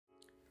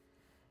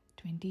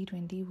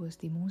2020 was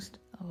the most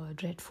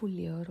dreadful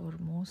year or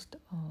most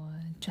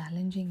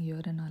challenging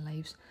year in our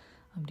lives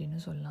அப்படின்னு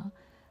சொல்லலாம்.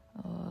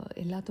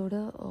 எல்லாத்தோட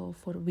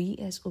for we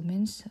as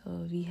women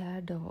we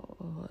had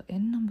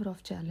n number of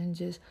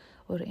challenges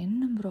or n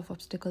number of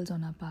obstacles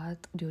on our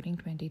path during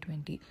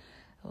 2020,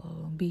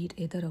 be it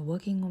either a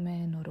working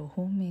woman or a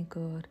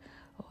homemaker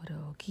or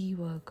a key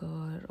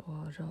worker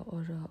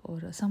or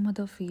some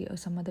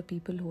other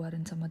people who are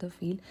in some other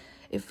field.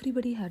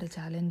 Everybody had a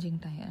challenging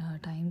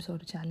times or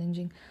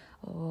challenging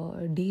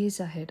days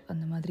ahead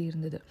அந்த மாதிரி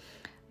இருந்தது.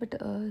 But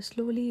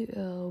slowly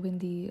when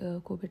the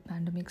COVID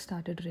pandemic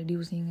started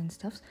reducing and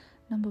stuff,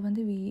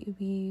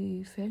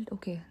 we felt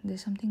okay,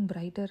 there's something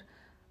brighter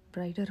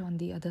on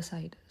the other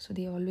side. So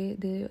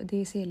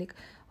they say like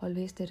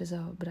always there is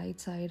a bright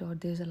side or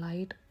there's a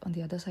light on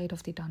the other side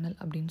of the tunnel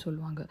அப்படின்னு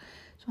சொல்லுவாங்க.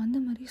 So அந்த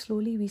மாதிரி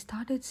slowly we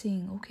started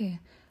saying okay,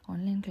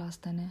 online class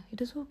தானே,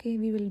 it is okay,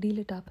 we will deal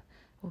it up.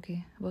 Okay,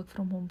 work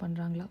from home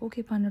பண்றாங்களா,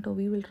 okay பண்ணட்டும்,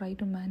 we will try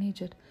to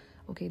manage it.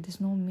 Okay,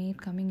 there's no maid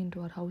coming into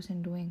our house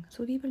and doing, so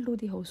we will do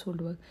the household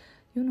work.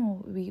 You know,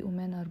 we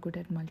women are good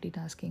at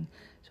multitasking.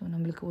 So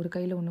நம்மளுக்கு ஒரு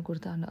கையில் ஒன்று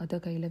கொடுத்தா அந்த other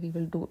கையில்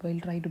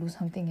we'll try to do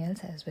something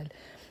else as well.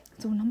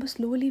 So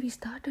slowly we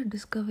started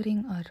discovering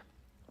our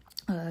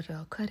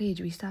courage,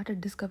 we started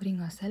discovering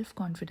our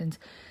self-confidence.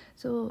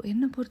 So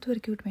என்னை பொறுத்த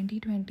வரைக்கும்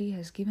 2020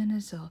 has given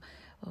us a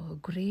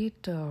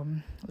great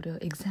ஒரு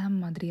exam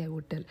மாதிரி I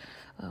would tell,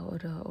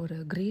 or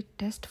a great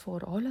test for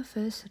all of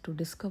us to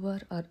discover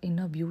our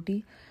inner beauty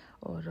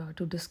or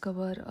to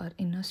discover our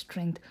inner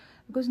strength,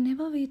 because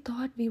never we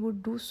thought we would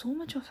do so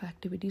much of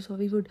activities or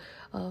we would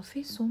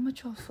face so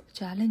much of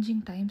challenging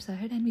times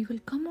ahead and we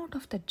will come out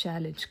of that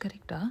challenge.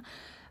 Correct?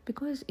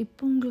 Because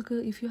இப்போ உங்களுக்கு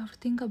if you have to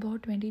think about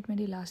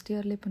 2020 last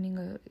yearல இப்போ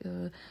நீங்கள்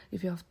if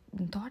you have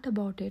thought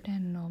about it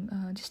and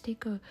just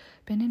take a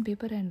pen and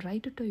paper and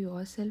write it to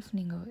yourself,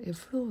 நீங்கள்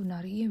எவ்வளோ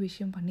நிறைய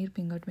விஷயம்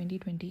பண்ணியிருப்பீங்க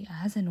 2020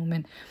 as a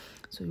woman.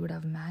 So you would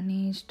have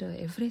managed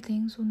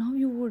everything. So now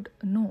you would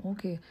know,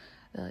 okay,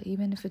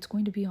 even if it's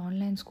going to be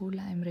online school,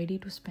 I'm ready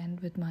to spend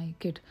with my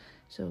kid.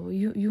 So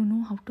you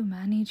know how to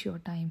manage your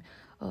time,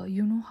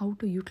 you know how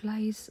to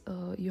utilize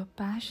your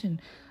passion.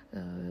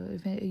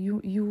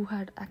 You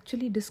had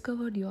actually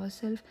discovered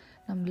yourself,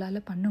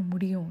 நம்மளால பண்ண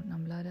முடியும்,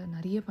 நம்மளால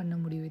நிறைய பண்ண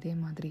முடியும் இதே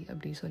மாதிரி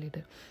அப்படி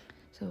சொல்லிட்டு.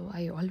 So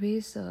I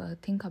always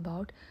think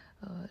about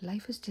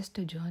life is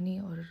just a journey,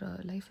 or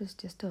life is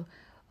just a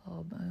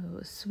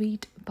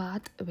sweet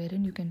path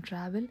wherein you can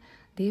travel.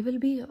 There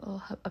will be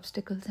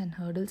obstacles and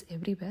hurdles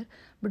everywhere,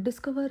 but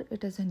discover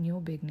it as a new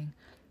beginning.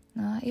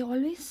 I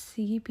always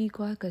see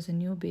peacock as a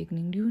new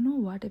beginning. Do you know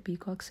what a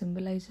peacock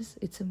symbolizes?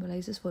 It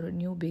symbolizes for a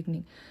new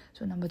beginning.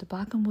 So நம்ம அதை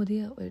பார்க்கும்போதே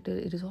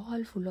it is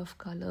all full of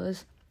colors.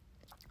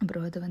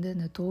 அப்புறம் அது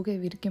இந்த தோகை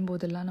விரிக்கும்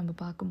போதெல்லாம் நம்ம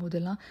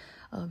பார்க்கும்போதெல்லாம்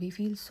we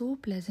feel so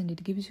pleasant.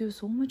 It gives you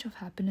so much of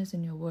happiness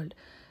in your world.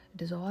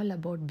 It is all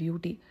about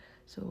beauty.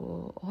 So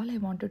all I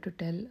wanted to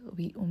tell,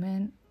 we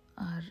women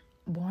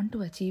want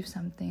to achieve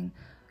something.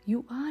 You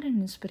are an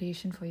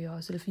inspiration for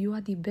yourself. You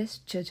are the best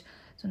judge.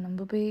 So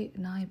நம்ம போய்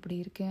நான் இப்படி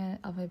இருக்கேன்,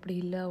 அவள் இப்படி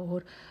இல்லை, or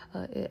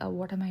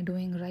what am I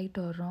doing right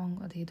or wrong,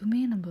 அது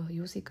எதுவுமே நம்ம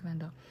யோசிக்க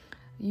வேண்டாம்.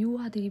 You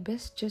are the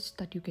best judge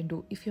that you can do.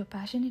 If you're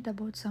passionate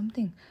about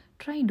something,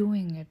 try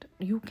doing it.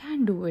 You can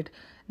do it.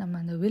 நம்ம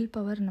அந்த வில்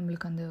பவர்,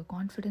 நம்மளுக்கு அந்த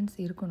confidence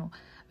இருக்கணும்.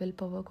 வில்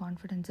பவர்,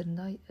 கான்ஃபிடென்ஸ்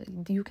இருந்தால்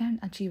you can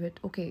achieve it.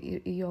 Okay,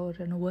 you're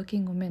a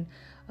working woman,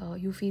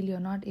 you feel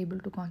you're not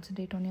able to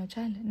concentrate on your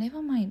child.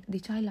 Never mind,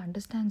 the child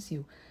understands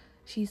you.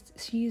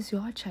 She is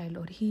your child,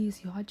 or he is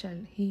your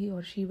child. He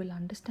or she will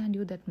understand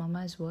you that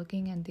mama is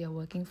working and they are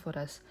working for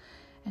us.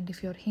 And if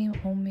you're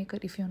homemaker,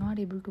 if you're not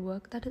able to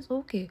work, that is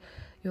okay.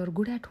 You're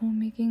good at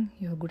homemaking,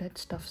 you're good at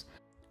stuffs.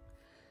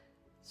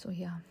 So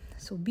yeah,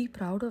 so be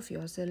proud of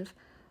yourself.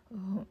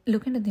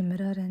 Look into the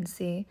mirror and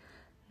say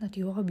that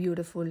you are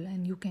beautiful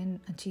and you can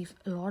achieve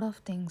a lot of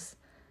things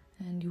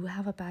and you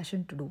have a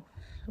passion to do.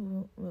 So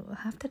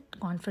have that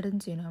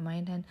confidence in your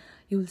mind and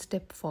you will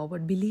step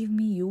forward. Believe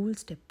me, you will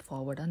step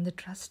forward. And the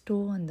trust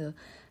and the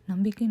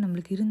நம்பிக்கை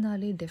நம்மளுக்கு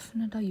இருந்தாலே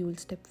definitely you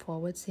will step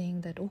forward saying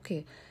that okay,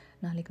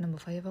 நாளைக்கு நம்ம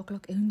 5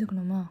 o'clock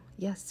எழுந்துக்கணுமா?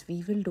 Yes, we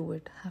will do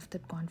it. Have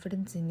that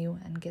confidence in you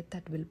and get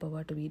that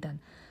willpower to be done.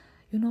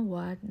 You know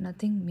what?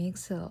 Nothing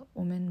makes a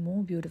woman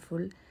more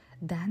beautiful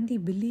than the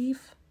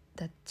belief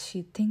that she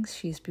thinks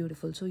she is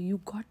beautiful. So you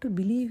got to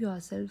believe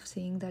yourself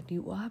saying that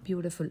you are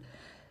beautiful.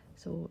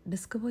 So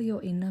discover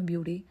your inner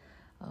beauty.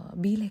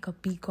 Be like a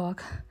peacock.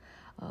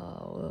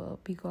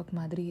 Peacock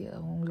மாதிரி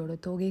உங்களோட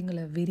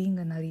தோகைங்களை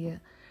விரிங்க நிறைய.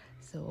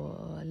 So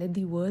let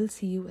the world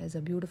see you as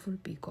a beautiful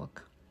peacock.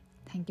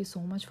 Thank you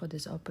so much for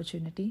this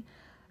opportunity.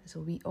 So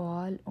we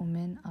all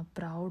women are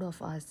proud of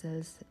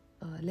ourselves.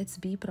 Let's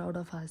be proud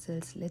of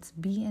ourselves. Let's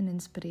be an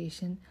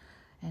inspiration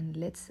and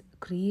let's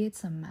create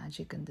some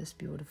magic in this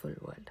beautiful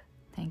world.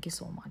 Thank you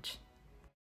so much.